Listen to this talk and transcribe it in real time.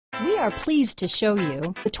We are pleased to show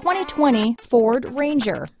you the 2020 Ford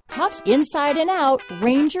Ranger. Tough inside and out,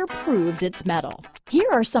 Ranger proves its mettle. Here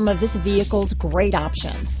are some of this vehicle's great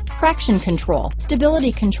options: traction control,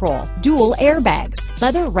 stability control, dual airbags,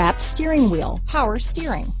 leather-wrapped steering wheel, power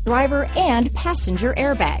steering, driver and passenger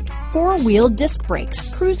airbag, four-wheel disc brakes,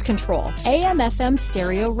 cruise control, AM/FM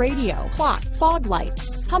stereo radio, clock, fog lights,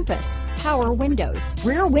 compass, power windows,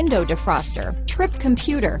 rear window defroster, trip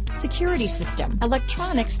computer, security system,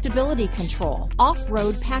 electronic stability control,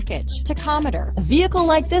 off-road package, tachometer. A vehicle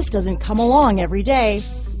like this doesn't come along every day.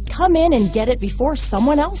 Come in and get it before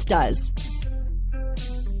someone else does.